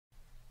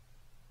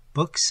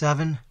Book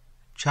 7,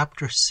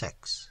 Chapter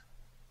 6.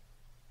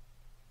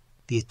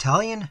 The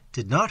Italian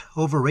did not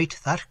overrate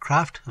that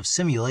craft of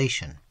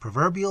simulation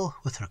proverbial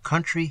with her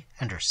country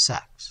and her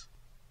sex.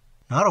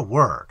 Not a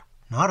word,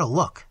 not a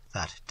look,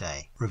 that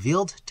day,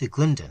 revealed to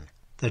Glyndon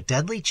the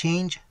deadly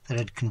change that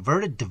had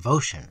converted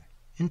devotion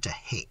into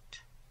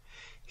hate.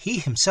 He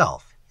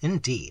himself,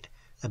 indeed,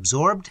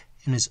 absorbed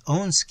in his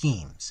own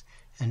schemes,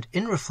 and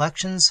in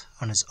reflections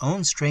on his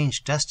own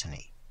strange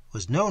destiny,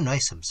 was no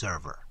nice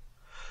observer.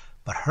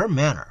 But her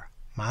manner,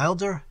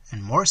 milder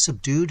and more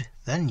subdued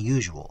than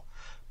usual,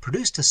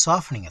 produced a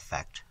softening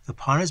effect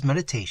upon his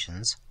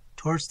meditations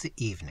towards the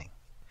evening,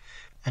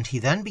 and he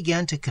then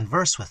began to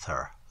converse with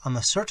her on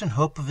the certain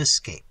hope of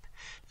escape,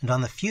 and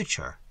on the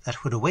future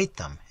that would await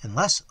them in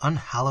less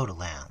unhallowed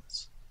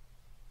lands.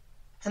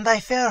 "And thy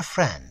fair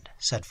friend,"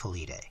 said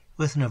Felice,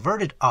 with an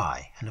averted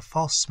eye and a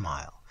false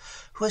smile,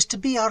 "who is to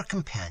be our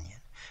companion,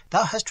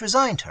 thou hast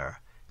resigned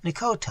her,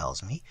 Nicot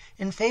tells me,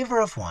 in favor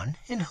of one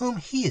in whom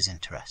he is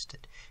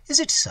interested. Is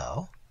it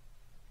so?"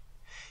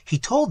 "He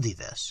told thee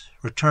this,"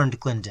 returned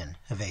Glyndon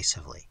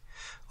evasively.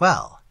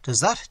 "Well, does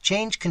that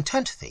change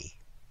content thee?"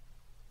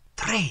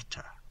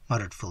 "Traitor!"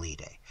 muttered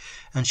Felice,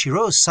 and she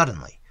rose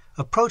suddenly,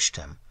 approached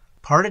him,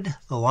 parted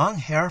the long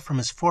hair from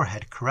his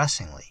forehead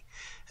caressingly,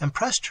 and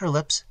pressed her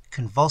lips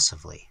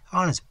convulsively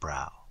on his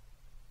brow.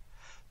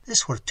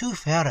 "This were too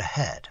fair a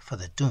head for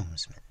the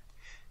doomsman,"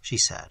 she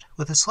said,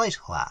 with a slight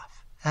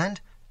laugh, and,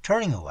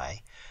 turning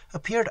away,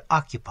 appeared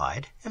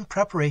occupied in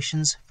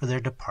preparations for their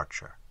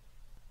departure.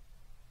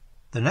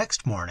 The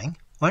next morning,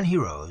 when he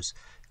rose,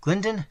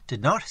 Glyndon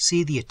did not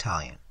see the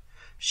Italian.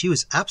 She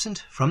was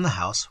absent from the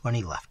house when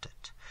he left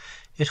it.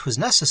 It was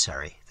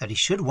necessary that he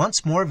should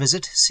once more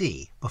visit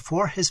C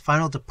before his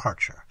final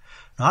departure,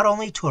 not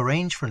only to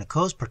arrange for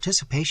Nicot's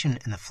participation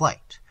in the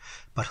flight,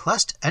 but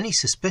lest any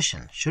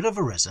suspicion should have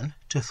arisen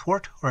to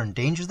thwart or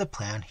endanger the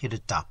plan he had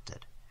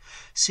adopted.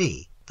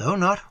 C, though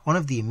not one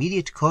of the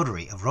immediate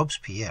coterie of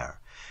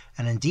Robespierre,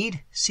 and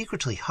indeed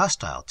secretly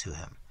hostile to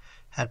him,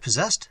 had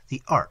possessed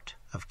the art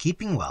of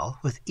keeping well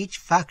with each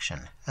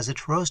faction as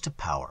it rose to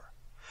power.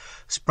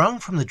 Sprung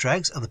from the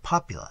dregs of the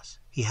populace,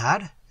 he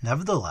had,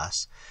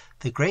 nevertheless,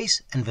 the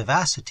grace and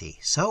vivacity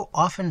so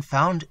often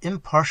found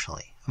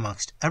impartially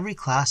amongst every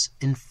class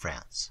in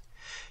France.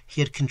 He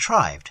had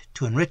contrived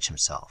to enrich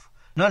himself,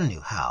 none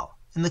knew how,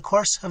 in the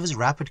course of his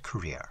rapid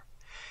career.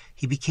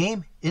 He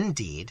became,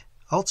 indeed,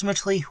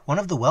 ultimately one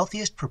of the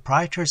wealthiest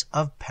proprietors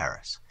of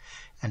Paris,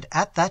 and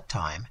at that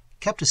time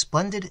kept a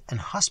splendid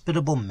and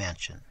hospitable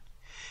mansion.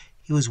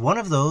 He was one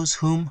of those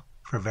whom,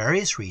 for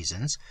various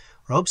reasons,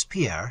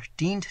 Robespierre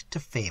deigned to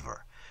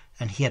favor,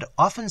 and he had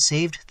often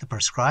saved the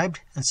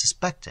proscribed and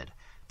suspected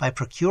by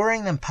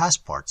procuring them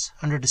passports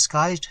under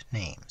disguised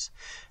names,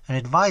 and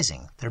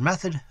advising their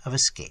method of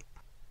escape.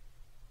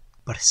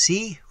 But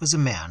C was a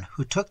man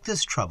who took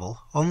this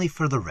trouble only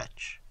for the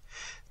rich.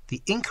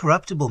 The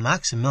incorruptible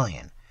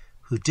Maximilian,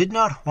 who did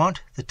not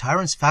want the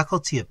tyrant's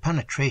faculty of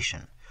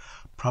penetration,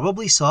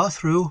 probably saw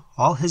through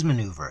all his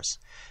maneuvers,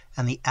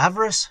 and the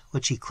avarice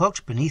which he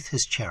cloaked beneath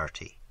his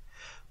charity.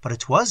 But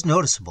it was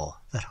noticeable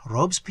that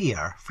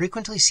Robespierre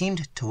frequently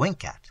seemed to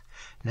wink at,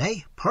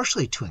 nay,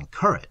 partially to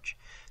encourage,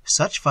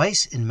 such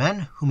vice in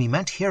men whom he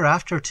meant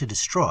hereafter to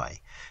destroy,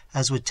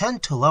 as would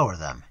tend to lower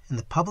them in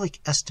the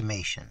public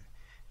estimation,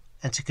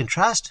 and to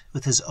contrast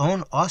with his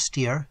own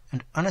austere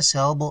and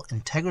unassailable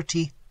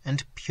integrity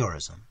and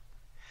purism.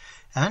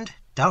 And,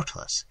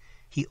 doubtless,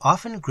 he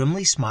often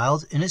grimly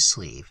smiled in his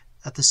sleeve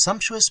at the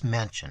sumptuous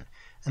mansion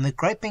and the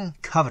griping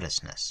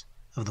covetousness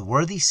of the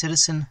worthy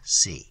citizen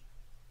C.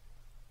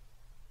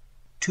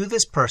 To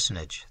this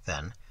personage,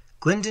 then,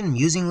 Glyndon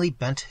musingly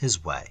bent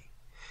his way.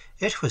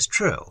 It was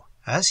true,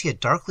 as he had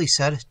darkly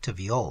said to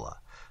Viola,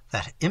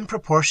 that in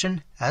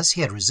proportion as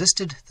he had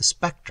resisted the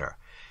spectre,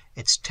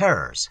 its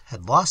terrors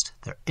had lost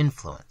their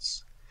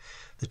influence.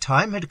 The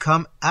time had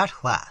come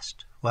at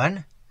last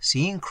when,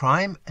 seeing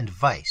crime and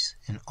vice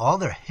in all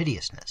their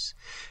hideousness,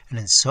 and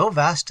in so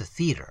vast a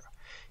theatre,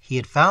 he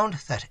had found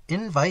that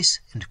in vice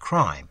and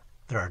crime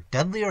there are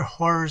deadlier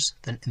horrors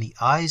than in the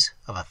eyes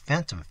of a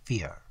phantom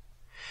fear.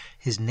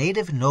 His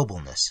native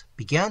nobleness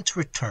began to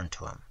return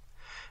to him.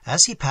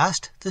 As he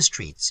passed the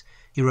streets,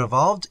 he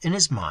revolved in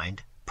his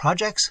mind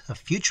projects of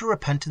future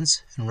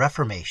repentance and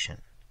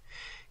reformation.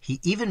 He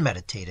even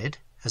meditated,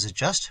 as a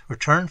just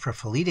return for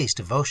Felice's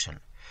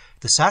devotion,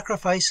 the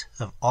sacrifice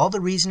of all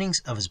the reasonings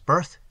of his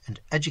birth and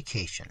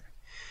education.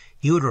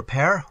 He would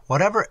repair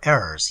whatever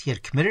errors he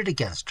had committed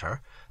against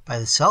her by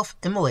the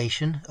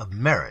self-immolation of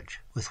marriage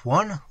with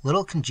one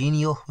little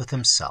congenial with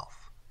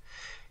himself.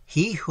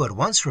 He who had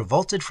once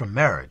revolted from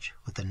marriage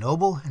with the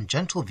noble and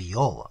gentle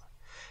Viola,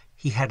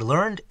 he had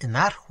learned in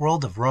that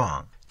world of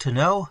wrong to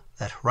know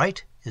that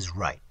right is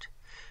right,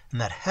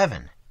 and that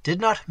heaven did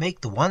not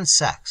make the one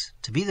sex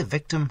to be the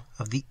victim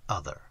of the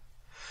other.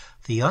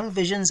 The young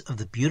visions of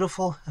the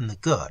beautiful and the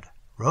good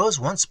rose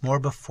once more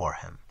before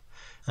him,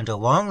 and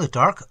along the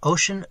dark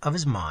ocean of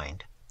his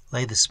mind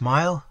lay the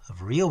smile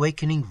of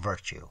reawakening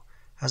virtue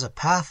as a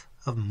path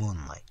of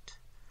moonlight.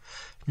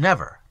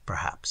 Never,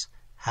 perhaps,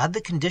 had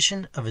the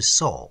condition of his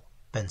soul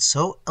been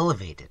so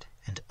elevated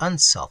and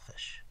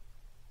unselfish.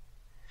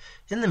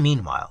 In the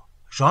meanwhile,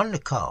 Jean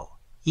Nicot,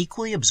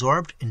 equally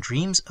absorbed in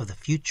dreams of the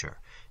future,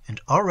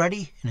 and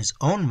already in his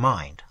own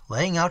mind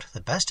laying out the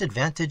best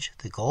advantage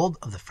the gold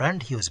of the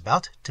friend he was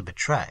about to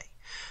betray,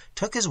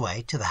 took his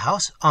way to the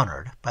house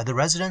honored by the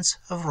residence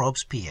of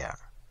Robespierre.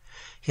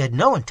 He had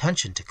no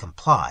intention to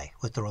comply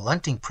with the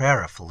relenting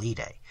prayer of Felipe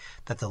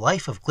that the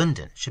life of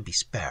Glinden should be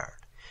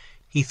spared.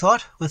 He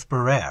thought with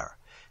Barrère,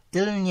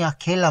 Il n'y a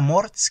que la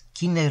mort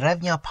qui ne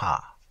revient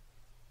pas.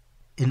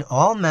 In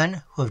all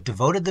men who have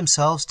devoted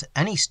themselves to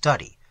any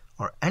study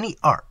or any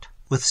art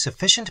with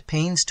sufficient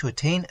pains to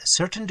attain a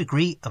certain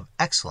degree of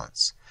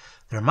excellence,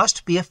 there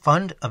must be a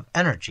fund of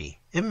energy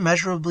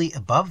immeasurably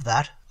above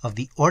that of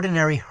the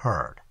ordinary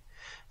herd.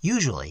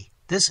 Usually,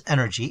 this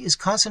energy is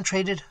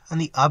concentrated on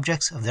the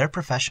objects of their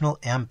professional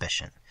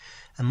ambition,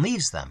 and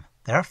leaves them,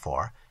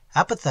 therefore,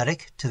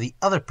 apathetic to the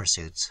other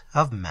pursuits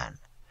of men.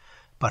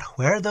 But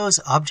where those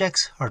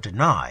objects are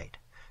denied,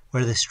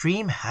 where the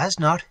stream has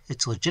not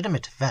its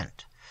legitimate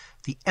vent,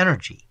 the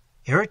energy,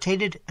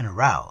 irritated and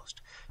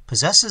aroused,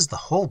 possesses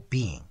the whole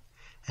being,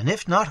 and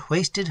if not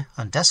wasted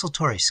on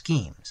desultory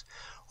schemes,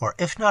 or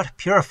if not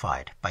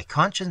purified by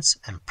conscience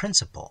and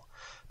principle,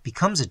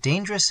 becomes a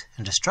dangerous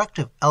and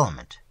destructive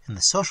element in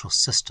the social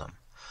system,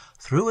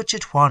 through which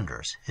it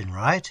wanders in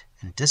riot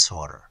and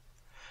disorder.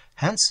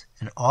 Hence,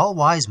 in all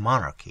wise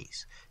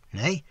monarchies,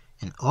 nay,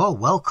 in all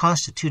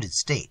well-constituted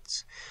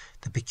states,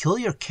 the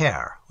peculiar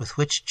care with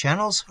which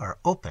channels are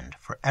opened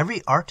for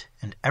every art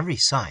and every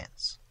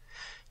science.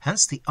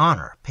 Hence the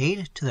honor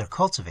paid to their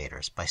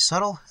cultivators by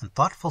subtle and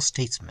thoughtful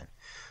statesmen,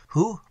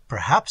 who,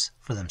 perhaps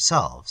for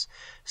themselves,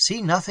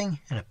 see nothing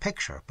in a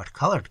picture but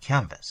colored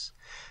canvas,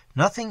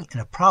 nothing in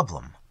a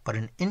problem but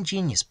an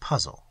ingenious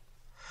puzzle.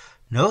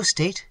 No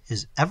state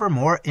is ever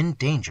more in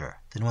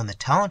danger than when the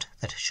talent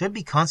that should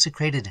be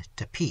consecrated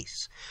to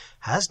peace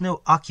has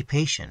no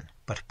occupation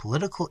but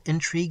political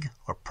intrigue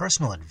or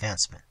personal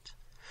advancement.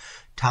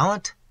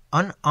 Talent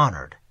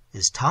unhonored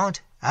is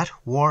talent at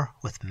war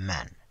with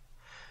men.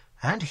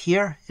 And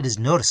here it is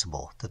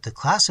noticeable that the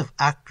class of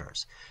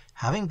actors,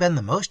 having been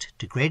the most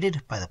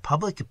degraded by the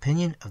public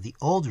opinion of the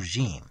old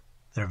regime,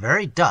 their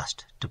very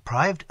dust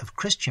deprived of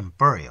Christian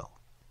burial,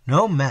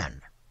 no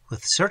men,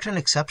 with certain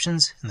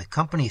exceptions in the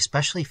company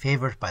especially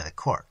favored by the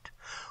court,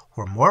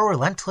 were more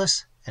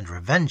relentless and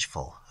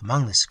revengeful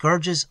among the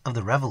scourges of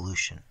the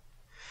Revolution.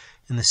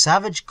 In the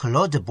savage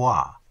Collot de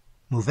Bois,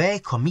 mauvais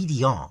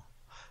comédiens,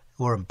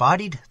 were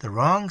embodied the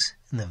wrongs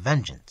and the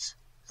vengeance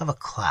of a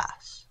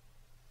class.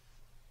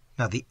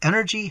 Now the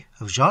energy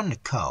of Jean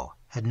Nicot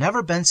had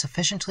never been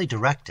sufficiently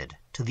directed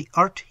to the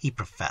art he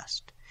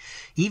professed.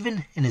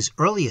 Even in his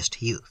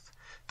earliest youth,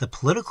 the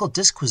political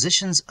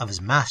disquisitions of his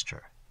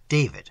master,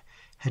 David,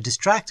 had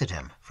distracted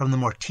him from the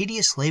more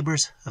tedious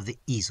labors of the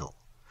easel.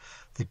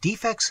 The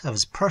defects of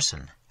his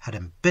person had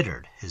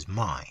embittered his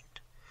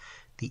mind.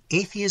 The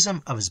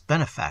atheism of his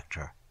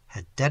benefactor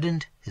had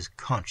deadened his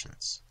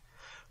conscience.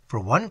 For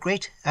one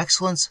great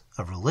excellence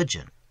of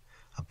religion,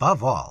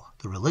 above all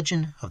the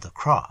religion of the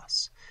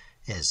cross,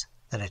 is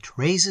that it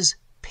raises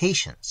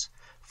patience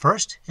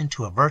first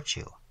into a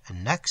virtue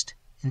and next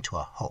into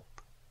a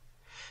hope.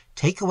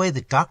 Take away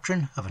the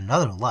doctrine of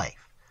another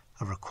life,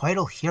 of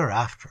requital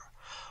hereafter,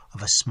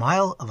 of a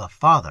smile of a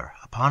Father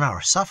upon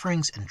our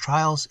sufferings and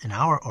trials in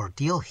our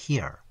ordeal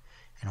here,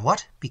 and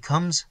what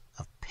becomes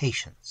of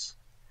patience?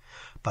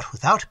 But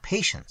without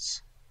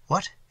patience,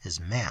 what is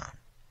man?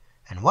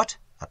 And what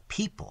a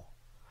people?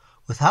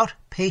 Without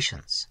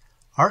patience,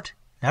 art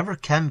never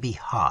can be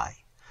high.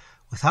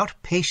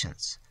 Without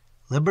patience,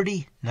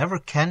 liberty never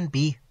can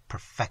be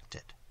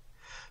perfected.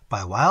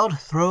 By wild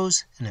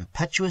throes and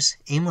impetuous,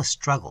 aimless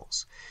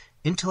struggles,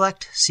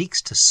 intellect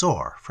seeks to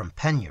soar from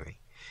penury,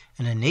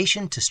 and a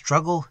nation to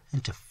struggle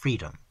into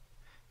freedom.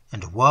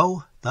 And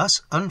woe,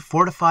 thus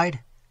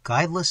unfortified,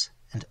 guideless,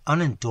 and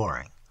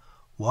unenduring,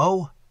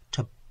 woe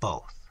to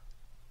both.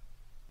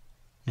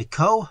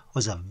 Nicot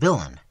was a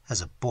villain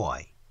as a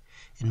boy.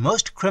 In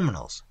most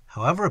criminals,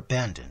 however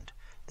abandoned,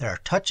 there are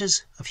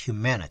touches of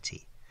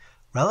humanity,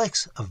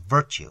 relics of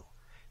virtue,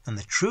 and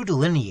the true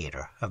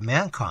delineator of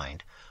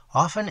mankind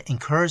often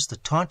incurs the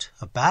taunt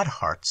of bad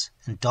hearts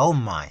and dull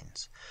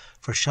minds,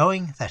 for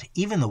showing that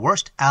even the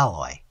worst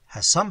alloy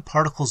has some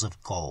particles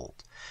of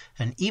gold,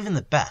 and even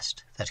the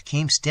best that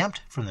came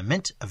stamped from the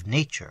mint of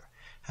nature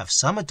have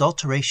some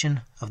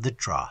adulteration of the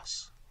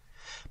dross.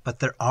 But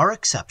there are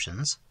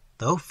exceptions,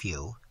 though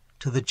few,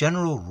 to the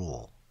general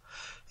rule.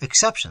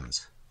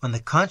 Exceptions when the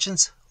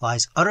conscience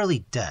lies utterly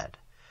dead,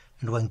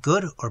 and when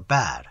good or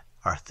bad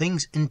are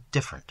things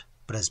indifferent,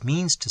 but as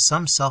means to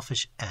some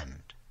selfish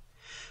end.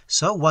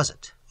 So was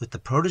it with the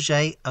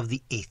protégé of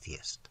the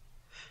atheist.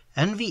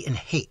 Envy and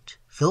hate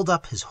filled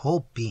up his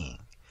whole being,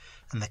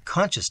 and the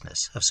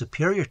consciousness of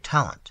superior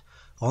talent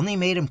only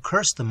made him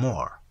curse the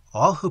more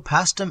all who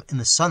passed him in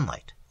the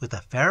sunlight with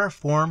a fairer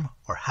form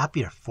or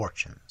happier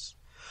fortunes.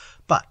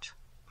 But,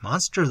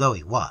 monster though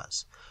he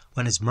was,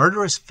 when his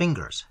murderous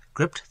fingers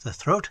gripped the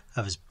throat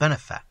of his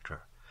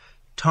benefactor,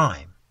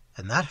 Time,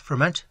 and that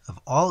ferment of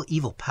all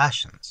evil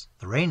passions,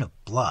 the rain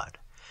of blood,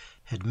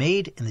 had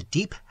made in the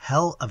deep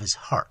hell of his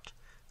heart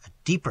a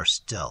deeper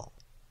still.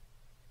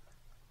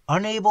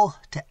 Unable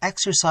to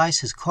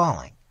exercise his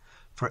calling,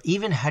 for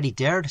even had he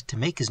dared to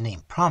make his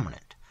name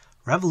prominent,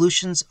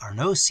 revolutions are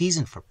no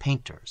season for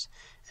painters,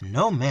 and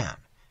no man,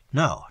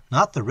 no,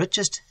 not the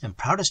richest and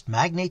proudest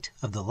magnate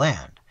of the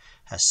land,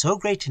 has so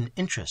great an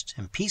interest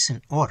in peace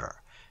and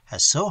order,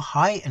 has so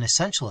high and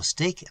essential a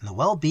stake in the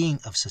well-being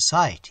of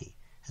society,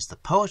 as the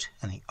poet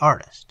and the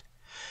artist.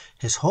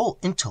 His whole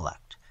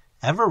intellect,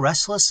 ever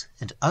restless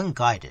and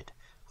unguided,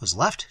 was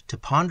left to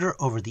ponder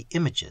over the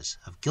images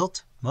of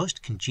guilt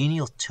most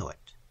congenial to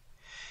it.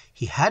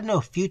 He had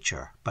no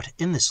future but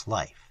in this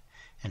life,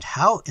 and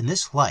how in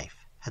this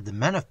life had the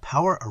men of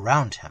power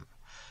around him,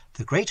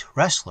 the great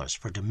wrestlers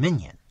for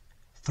dominion,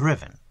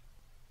 thriven.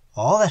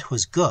 All that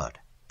was good,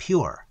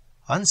 pure,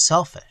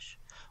 unselfish,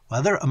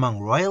 whether among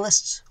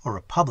royalists or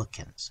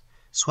republicans,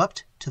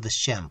 swept to the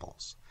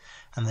shambles,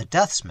 and the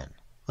deathsmen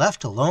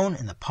left alone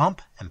in the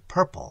pomp and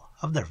purple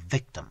of their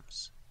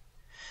victims.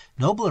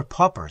 Nobler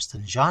paupers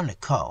than Jean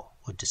Nicot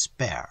would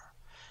despair,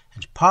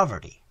 and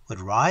poverty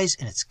would rise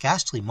in its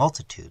ghastly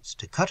multitudes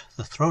to cut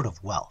the throat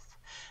of wealth,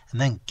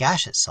 and then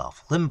gash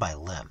itself limb by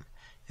limb,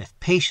 if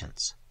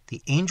patience,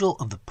 the angel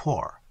of the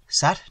poor,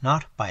 sat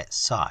not by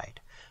its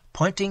side,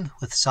 pointing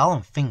with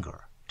solemn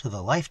finger to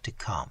the life to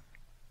come.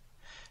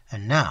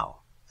 And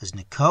now, as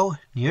Nicot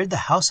neared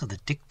the house of the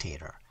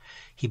dictator,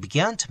 he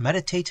began to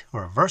meditate a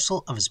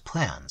reversal of his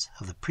plans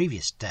of the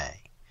previous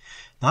day.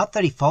 Not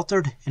that he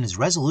faltered in his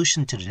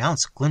resolution to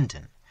denounce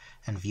Glinden,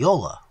 and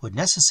Viola would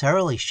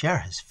necessarily share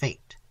his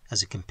fate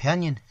as a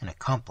companion and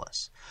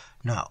accomplice.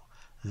 No,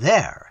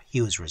 there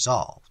he was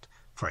resolved,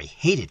 for he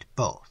hated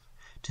both,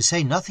 to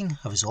say nothing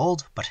of his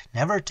old but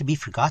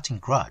never-to-be-forgotten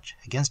grudge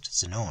against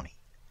Zanoni.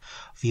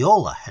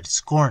 Viola had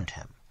scorned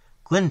him,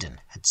 Glinden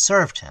had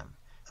served him,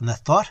 and the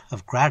thought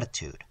of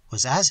gratitude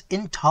was as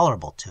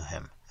intolerable to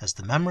him as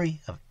the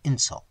memory of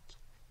insult.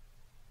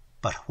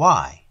 But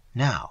why,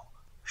 now,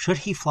 should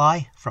he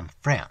fly from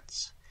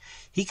France?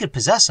 He could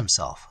possess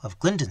himself of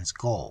Glinden's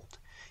gold.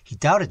 He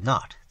doubted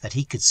not that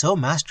he could so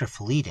master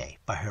Filide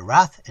by her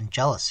wrath and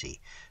jealousy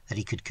that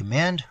he could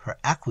command her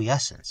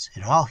acquiescence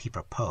in all he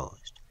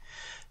proposed.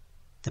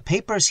 The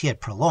papers he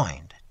had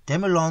purloined,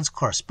 Desmoulins'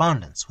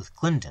 correspondence with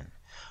Glinden,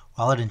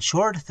 while it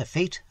ensured the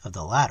fate of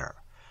the latter,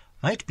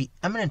 might be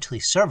eminently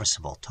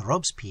serviceable to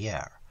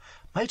Robespierre,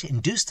 might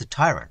induce the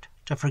tyrant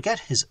to forget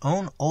his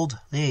own old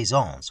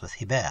liaisons with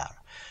Vider,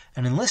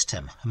 and enlist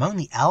him among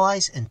the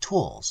allies and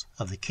tools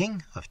of the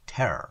King of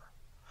Terror.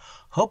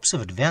 Hopes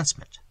of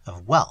advancement,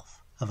 of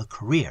wealth, of a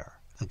career,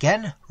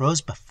 again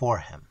rose before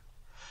him.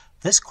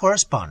 This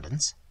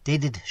correspondence,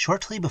 dated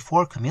shortly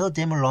before Camille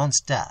Desmoulins'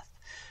 death,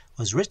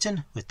 was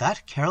written with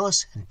that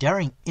careless and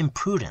daring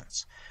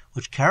imprudence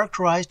which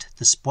characterized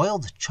the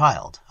spoiled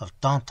child of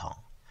Danton.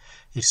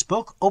 It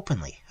spoke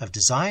openly of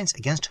designs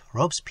against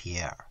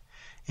Robespierre.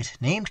 It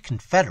named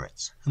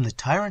confederates whom the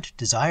tyrant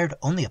desired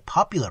only a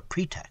popular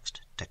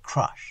pretext to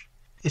crush.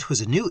 It was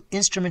a new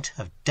instrument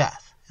of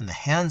death in the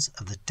hands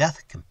of the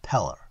death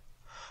compeller.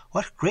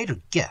 What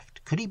greater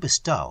gift could he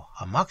bestow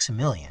on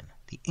Maximilian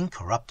the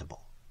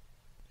incorruptible?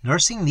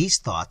 Nursing these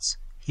thoughts,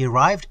 he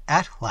arrived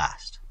at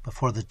last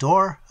before the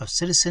door of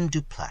Citizen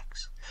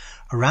Duplex.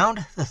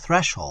 Around the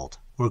threshold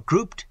were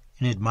grouped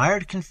in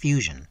admired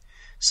confusion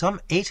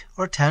some 8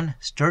 or 10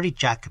 sturdy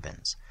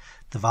Jacobins,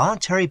 the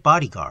voluntary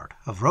bodyguard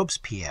of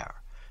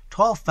Robespierre,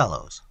 tall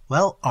fellows,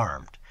 well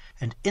armed,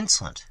 and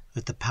insolent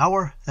with the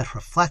power that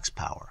reflects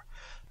power,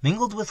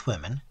 mingled with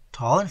women,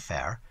 tall and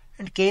fair,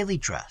 and gaily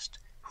dressed,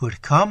 who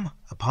had come,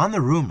 upon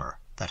the rumor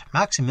that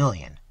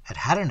Maximilian had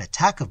had an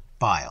attack of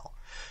bile,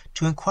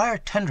 to inquire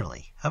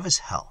tenderly of his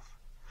health.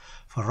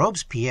 For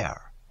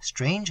Robespierre,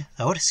 strange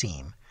though it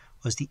seem,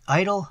 was the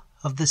idol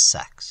of the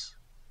sex.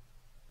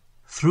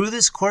 Through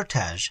this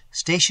cortege,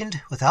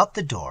 stationed without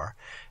the door,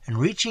 and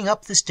reaching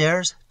up the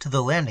stairs to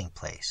the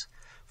landing-place,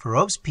 for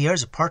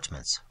Robespierre's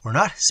apartments were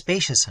not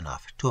spacious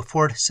enough to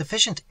afford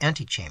sufficient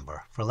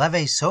antechamber for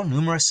levees so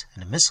numerous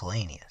and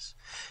miscellaneous,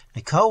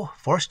 Nicot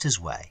forced his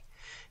way,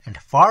 and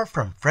far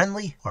from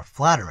friendly or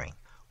flattering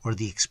were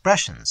the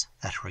expressions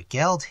that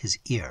regaled his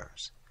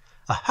ears.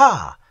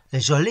 "Aha, le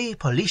joli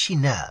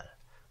Polichinelle,"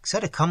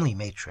 said a comely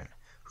matron,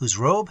 whose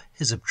robe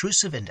his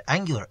obtrusive and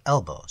angular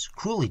elbows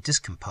cruelly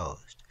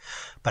discomposed.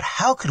 But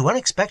how could one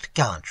expect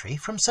gallantry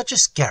from such a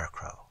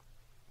scarecrow?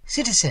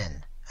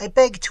 "Citizen, I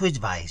beg to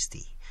advise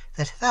thee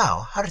that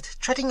thou art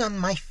treading on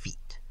my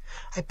feet.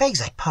 I beg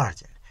thy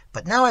pardon,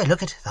 but now I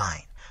look at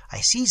thine,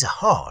 I see the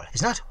hall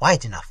is not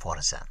wide enough for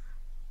them."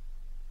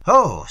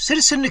 "Oh,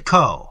 Citizen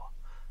Nicot!"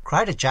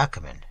 cried a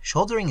Jacobin,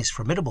 shouldering his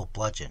formidable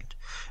bludgeon,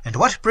 "and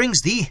what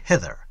brings thee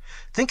hither?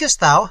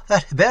 Thinkest thou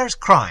that Hebert's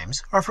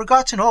crimes are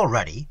forgotten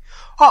already?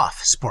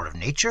 Off, sport of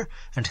nature,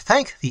 and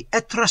thank the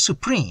Etre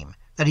Supreme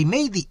that he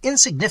made thee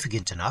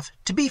insignificant enough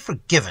to be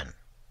forgiven."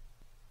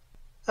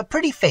 "A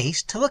pretty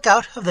face to look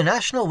out of the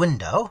national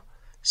window,"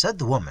 said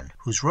the woman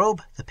whose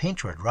robe the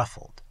painter had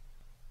ruffled.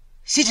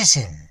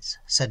 "Citizens,"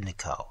 said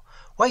Nicot,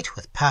 white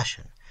with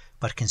passion,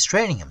 but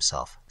constraining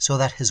himself so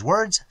that his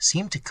words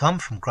seemed to come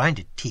from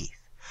grinded teeth,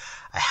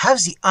 "I have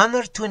the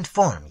honor to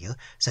inform you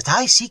that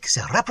I seek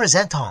the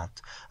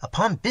representant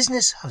upon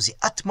business of the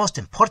utmost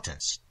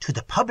importance to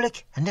the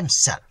public and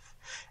himself,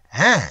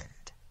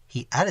 and,"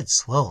 he added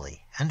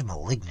slowly and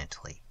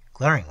malignantly,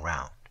 glaring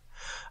round,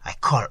 "I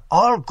call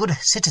all good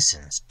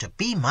citizens to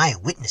be my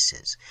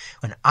witnesses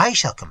when I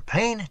shall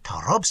complain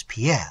to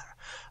Robespierre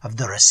of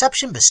the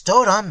reception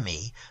bestowed on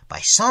me by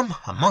some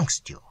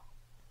amongst you."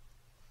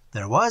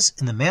 There was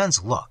in the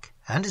man's look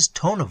and his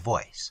tone of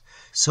voice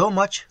so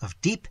much of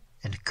deep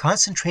and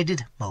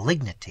concentrated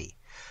malignity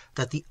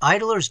that the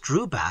idlers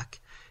drew back,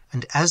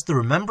 and as the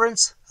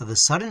remembrance of the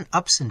sudden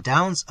ups and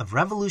downs of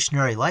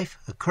revolutionary life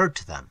occurred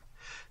to them,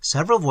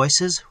 several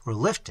voices were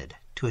lifted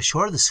to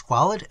assure the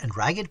squalid and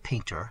ragged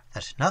painter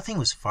that nothing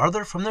was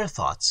farther from their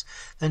thoughts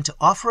than to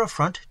offer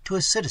affront to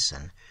a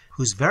citizen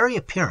whose very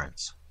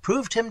appearance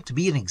proved him to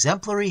be an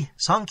exemplary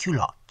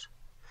sans-culotte.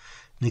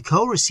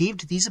 Nicot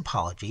received these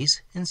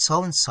apologies in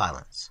sullen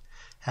silence,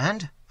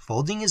 and,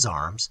 folding his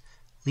arms,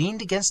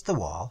 leaned against the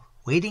wall,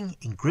 waiting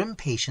in grim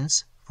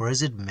patience for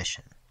his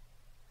admission.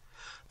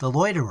 The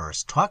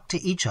loiterers talked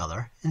to each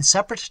other in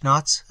separate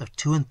knots of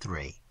 2 and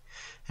 3,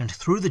 and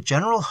through the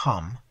general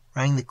hum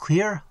rang the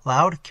clear,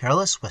 loud,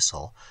 careless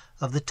whistle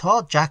of the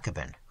tall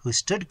Jacobin who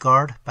stood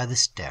guard by the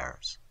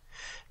stairs.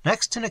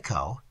 Next to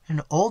Nicot,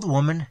 an old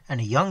woman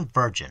and a young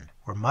virgin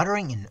were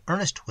muttering in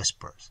earnest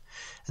whispers,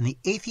 and the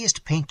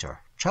atheist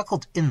painter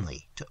chuckled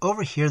inly to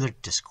overhear their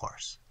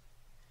discourse.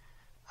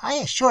 "I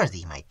assure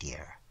thee, my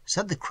dear,"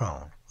 said the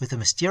crone, with a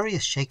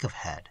mysterious shake of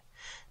head,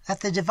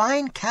 "that the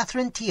divine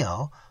Catherine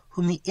Théot,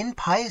 whom the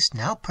impious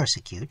now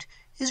persecute,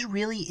 is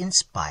really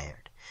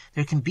inspired.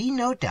 There can be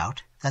no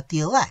doubt that the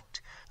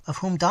elect, of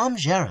whom Dame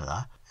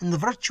Gerusal and the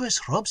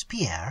virtuous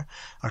Robespierre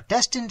are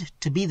destined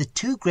to be the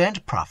 2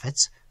 grand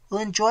prophets, will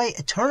enjoy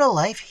eternal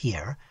life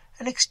here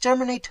and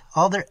exterminate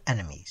all their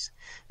enemies.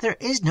 There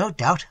is no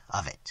doubt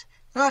of it,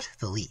 not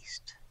the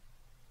least."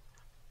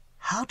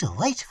 "How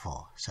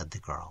delightful," said the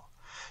girl.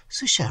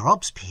 "Ce cher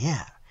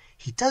Robespierre,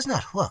 he does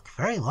not look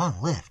very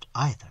long-lived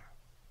either."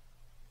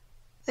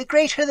 "The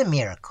greater the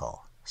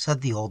miracle," said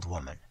the old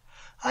woman.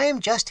 "I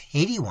am just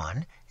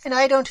 81, and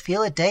I don't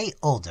feel a day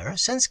older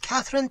since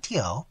Catherine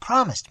Théot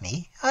promised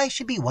me I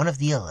should be one of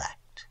the elect."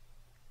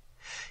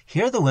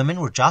 Here the women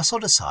were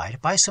jostled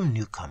aside by some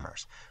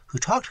newcomers, who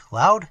talked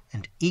loud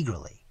and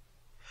eagerly.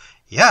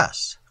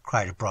 "Yes,"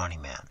 cried a brawny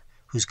man,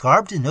 whose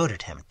garb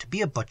denoted him to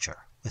be a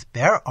butcher, with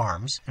bare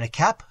arms and a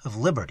cap of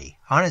liberty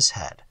on his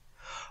head.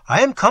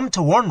 "I am come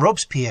to warn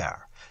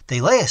Robespierre.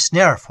 They lay a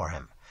snare for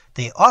him.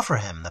 They offer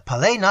him the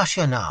Palais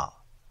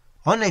National.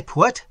 On ne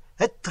peut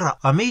être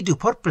ami du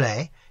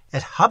peuple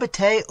et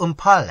habiter un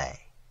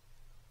palais."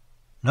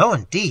 "No,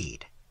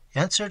 indeed,"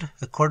 answered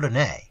a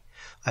cordonnier.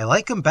 "I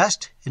like him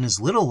best in his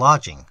little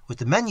lodging with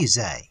the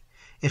menuisier.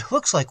 It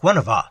looks like one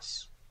of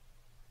us."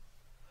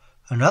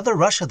 Another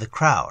rush of the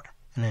crowd,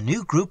 and a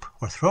new group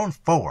were thrown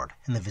forward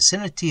in the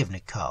vicinity of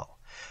Nicot,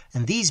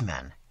 and these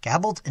men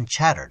gabbled and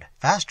chattered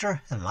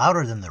faster and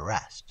louder than the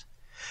rest.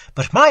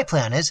 "But my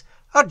plan is—"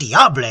 "Au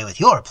diable with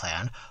your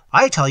plan!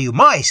 I tell you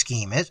my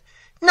scheme is—"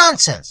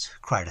 "Nonsense!"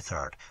 cried a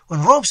third.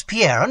 "When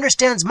Robespierre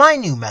understands my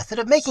new method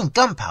of making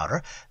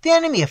gunpowder, the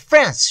enemy of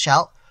France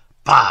shall—"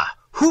 "Bah!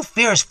 Who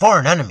fears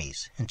foreign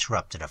enemies?"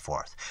 interrupted a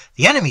fourth.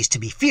 "The enemies to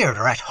be feared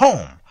are at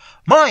home.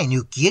 My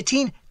new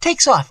guillotine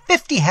takes off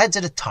 50 heads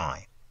at a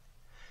time."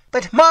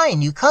 "But my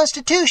new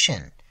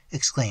constitution!"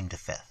 exclaimed a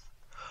fifth.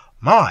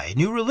 "My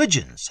new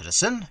religion,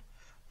 citizen,"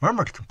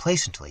 murmured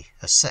complacently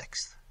a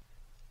sixth.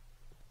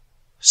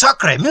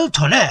 "Sacre mille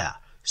tonnerres!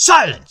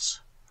 Silence!"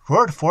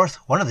 roared forth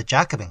one of the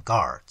Jacobin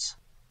guards,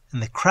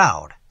 and the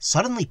crowd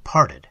suddenly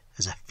parted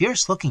as a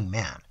fierce-looking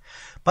man,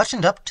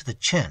 buttoned up to the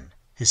chin,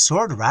 his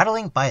sword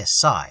rattling by his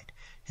side,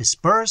 his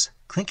spurs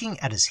clinking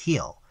at his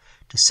heel,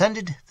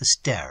 descended the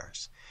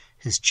stairs,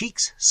 his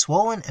cheeks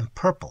swollen and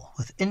purple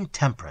with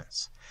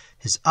intemperance,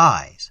 his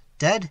eyes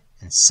dead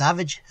and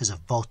savage as a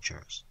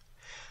vulture's.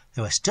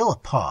 There was still a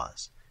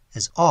pause,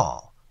 as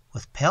all,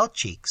 with pale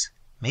cheeks,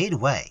 made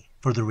way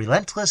for the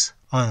relentless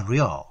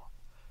Henriot.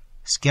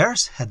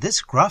 Scarce had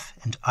this gruff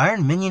and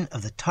iron minion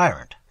of the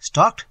tyrant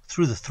stalked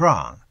through the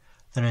throng,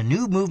 than a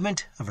new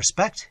movement of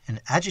respect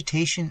and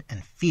agitation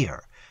and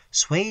fear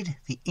swayed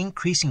the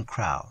increasing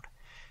crowd,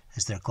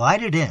 as there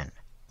glided in,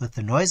 with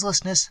the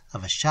noiselessness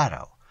of a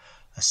shadow,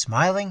 a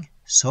smiling,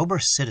 sober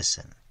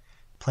citizen,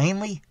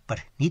 plainly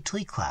but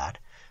neatly clad,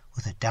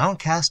 with a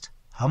downcast,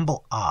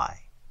 humble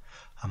eye,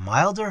 a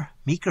milder,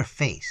 meeker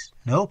face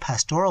no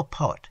pastoral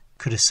poet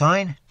could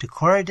assign to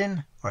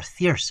Corydon or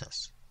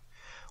Thyrsis.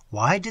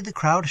 Why did the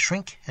crowd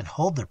shrink and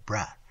hold their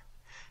breath?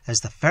 As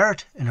the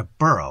ferret in a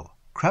burrow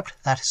crept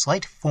that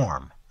slight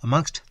form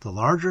amongst the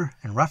larger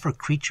and rougher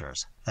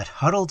creatures that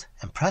huddled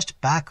and pressed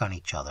back on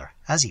each other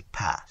as he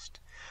passed.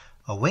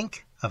 A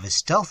wink of his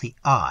stealthy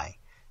eye,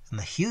 and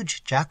the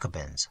huge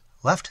Jacobins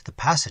left the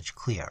passage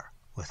clear,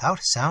 without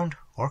sound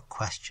or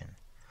question.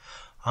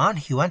 On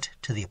he went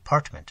to the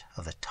apartment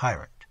of the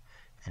tyrant,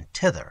 and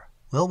thither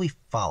will we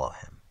follow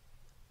him.